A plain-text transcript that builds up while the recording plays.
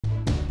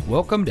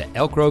Welcome to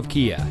Elk Grove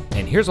Kia,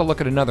 and here's a look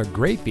at another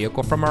great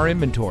vehicle from our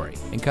inventory,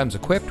 and comes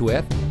equipped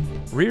with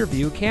rear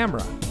view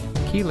camera,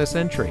 keyless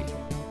entry,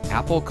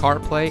 Apple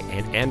CarPlay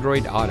and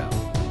Android Auto,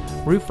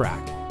 roof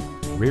rack,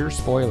 rear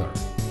spoiler,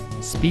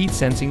 speed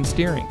sensing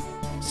steering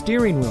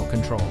wheel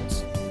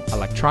controls,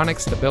 electronic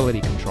stability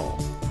control,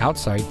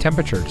 outside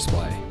temperature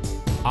display,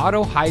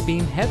 auto high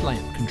beam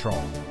headlamp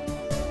control.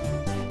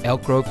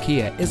 Elk Grove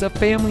Kia is a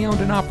family-owned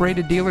and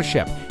operated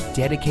dealership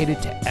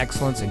dedicated to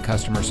excellence in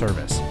customer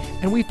service,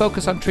 and we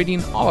focus on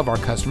treating all of our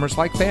customers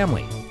like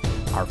family.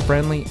 Our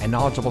friendly and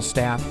knowledgeable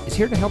staff is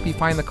here to help you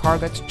find the car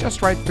that's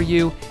just right for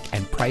you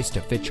and priced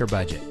to fit your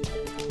budget.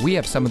 We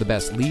have some of the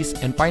best lease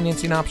and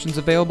financing options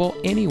available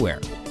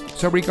anywhere.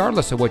 So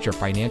regardless of what your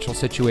financial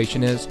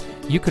situation is,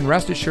 you can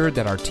rest assured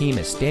that our team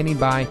is standing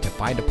by to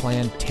find a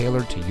plan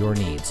tailored to your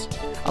needs.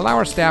 Allow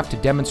our staff to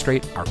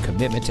demonstrate our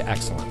commitment to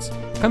excellence.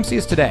 Come see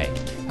us today.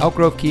 Elk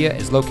Grove Kia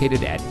is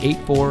located at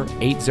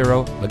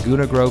 8480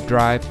 Laguna Grove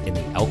Drive in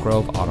the Elk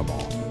Grove Auto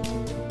Mall.